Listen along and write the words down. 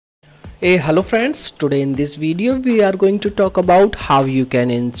Hey, hello friends, today in this video we are going to talk about how you can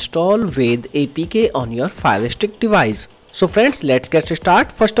install Weyd APK on your FireStick device. So friends, let's get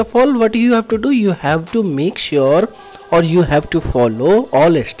started. First of all, what you have to do, you have to make sure or you have to follow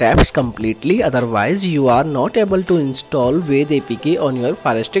all steps completely, otherwise you are not able to install Weyd APK on your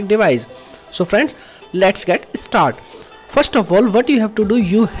FireStick device. So friends, let's get started. First of all, what you have to do,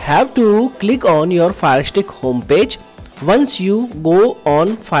 you have to click on your FireStick homepage. Once you go on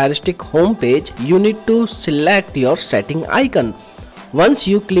FireStick homepage, you need to select your setting icon. Once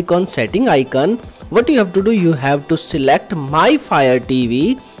you click on setting icon, what you have to do, you have to select My Fire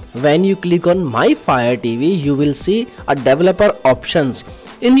TV. When you click on My Fire TV, you will see a developer options.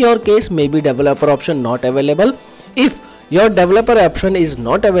 In your case, maybe developer option not available. If your developer option is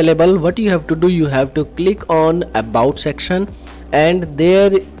not available, what you have to do, you have to click on About section, and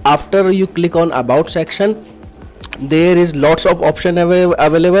there after you click on About section, there is lots of option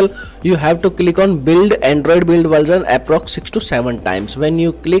available. You have to click on build Android build version approx 6 to 7 times. When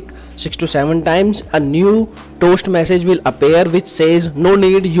you click 6 to 7 times, a new toast message will appear which says no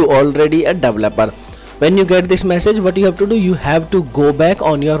need, you already a developer. When you get this message, what you have to do, you have to go back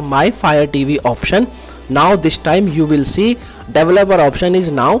on your My Fire TV option. Now this time you will see developer option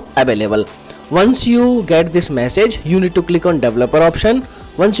is now available. Once you get this message, you need to click on developer option.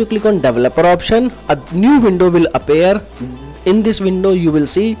 Once you click on developer option, a new window will appear. In this window you will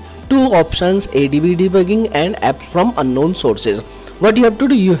see two options, ADB debugging and app from unknown sources. What you have to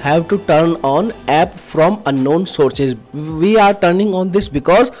do, you have to turn on app from unknown sources. We are turning on this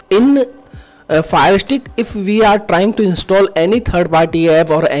because in FireStick, if we are trying to install any third-party app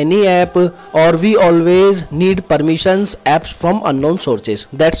or any app, or we always need permissions apps from unknown sources.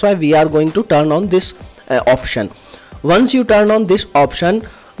 That's why we are going to turn on this option. Once you turn on this option,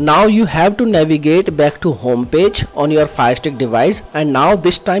 now you have to navigate back to home page on your FireStick device, and now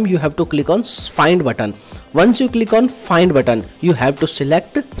this time you have to click on Find button. Once you click on Find button, you have to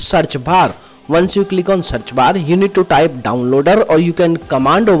select search bar. Once you click on search bar, you need to type downloader, or you can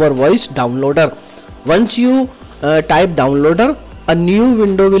command over voice downloader. Once you type downloader, a new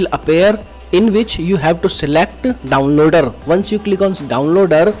window will appear in which you have to select downloader. Once you click on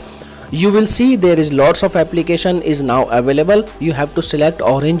downloader, you will see there is lots of application is now available. You have to select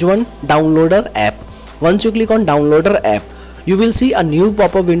orange one, downloader app. Once you click on downloader app, you will see a new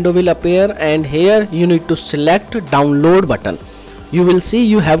pop-up window will appear, and here you need to select download button. You will see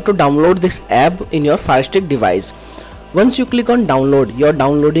you have to download this app in your FireStick device. Once you click on download, your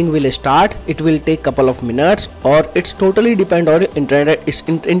downloading will start. It will take couple of minutes, or it's totally depend on internet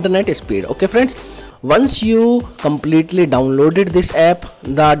speed. Okay friends, once you completely downloaded this app,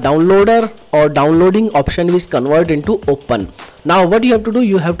 the downloader or downloading option is converted into open. Now what you have to do,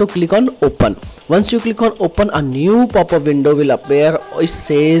 you have to click on open. Once you click on open, a new pop-up window will appear. It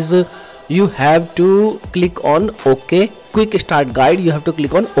says you have to click on OK, quick start guide. You have to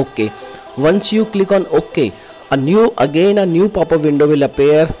click on OK. Once you click on OK, a new pop-up window will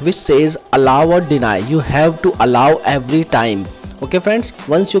appear which says allow or deny. You have to allow every time. Okay friends,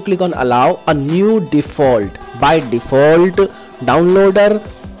 once you click on allow, a new by default downloader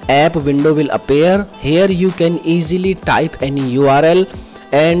app window will appear. Here you can easily type any URL,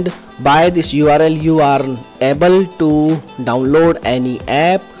 and by this URL you are able to download any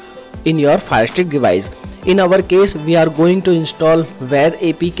app in your FireStick device. In our case, we are going to install Weyd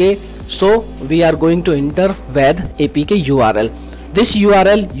APK, so we are going to enter Weyd APK URL. This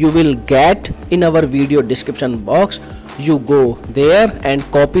URL you will get in our video description box. You go there and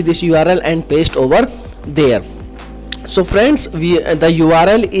copy this URL and paste over there. So friends, the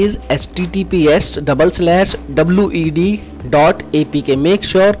URL is https://wed.apk. make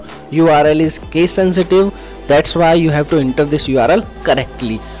sure URL is case sensitive, that's why you have to enter this URL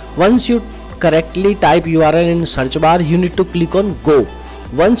correctly. Once you correctly type URL in search bar, you need to click on go.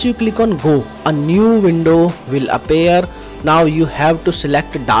 Once you click on go, a new window will appear. Now you have to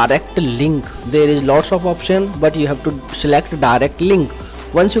select direct link. There is lots of option, but you have to select direct link.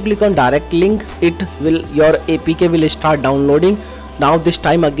 Once you click on direct link, your APK will start downloading. Now this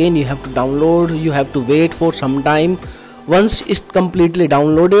time again you have to download. You have to wait for some time. Once it's completely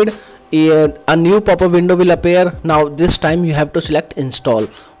downloaded, a new pop-up window will appear. Now this time you have to select install.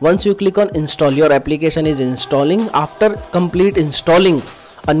 Once you click on install, your application is installing. After complete installing,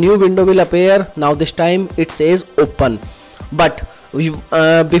 a new window will appear. Now this time it says open, but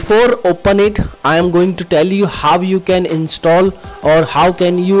before open it, I am going to tell you how you can install or how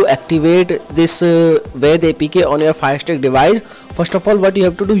can you activate this Weyd APK on your FireStick device. First of all, what you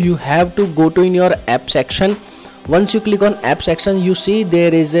have to do, you have to go to in your app section. Once you click on app section, you see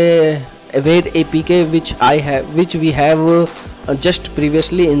there is a Weyd APK which we have just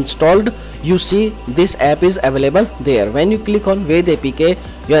previously installed, you see this app is available there. When you click on Weyd APK,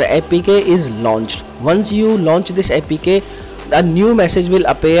 your APK is launched. Once you launch this APK, a new message will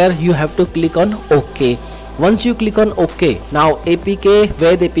appear. You have to click on OK. Once you click on OK, now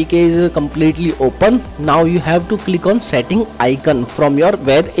Weyd APK is completely open. Now you have to click on setting icon from your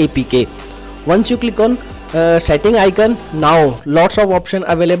Weyd APK. Once you click on setting icon, now lots of option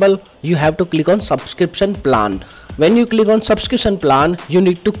available. You have to click on subscription plan. When you click on subscription plan, you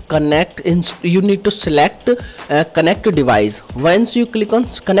need to select connect device. Once you click on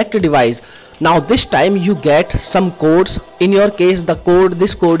connect device, now this time you get some codes. In your case,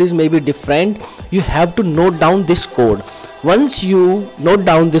 this code is maybe different. You have to note down this code. Once you note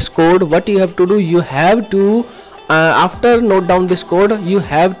down this code, what you have to do, you have to after note down this code, you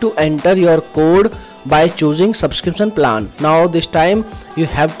have to enter your code by choosing subscription plan. Now this time you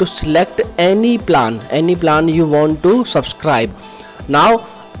have to select any plan you want to subscribe. Now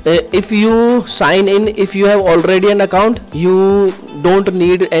if you sign in, if you have already an account, you don't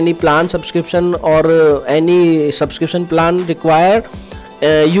need any plan subscription or any subscription plan required.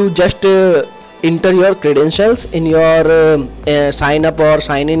 You just enter your credentials in your sign up or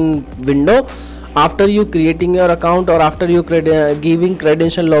sign in window. After you creating your account or after you giving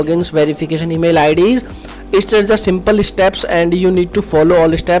credential logins, verification, email IDs, it's just a simple steps and you need to follow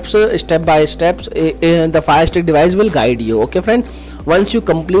all steps step by steps. The FireStick device will guide you. Okay friend, once you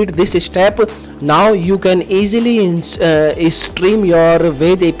complete this step, now you can easily stream your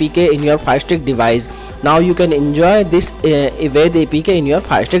Weyd APK in your FireStick device. Now you can enjoy this Weyd APK in your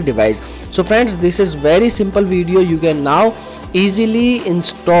FireStick device. So friends, this is very simple video. You can now easily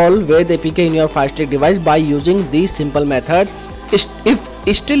install Weyd APK in your FireStick device by using these simple methods.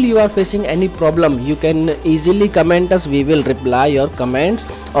 If still you are facing any problem, you can easily comment us. We will reply your comments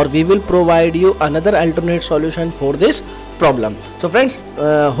or we will provide you another alternate solution for this problem. So friends,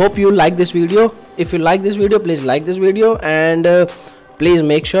 hope you like this video. If you like this video, please like this video and please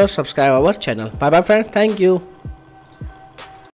make sure subscribe our channel. Bye bye friends, thank you.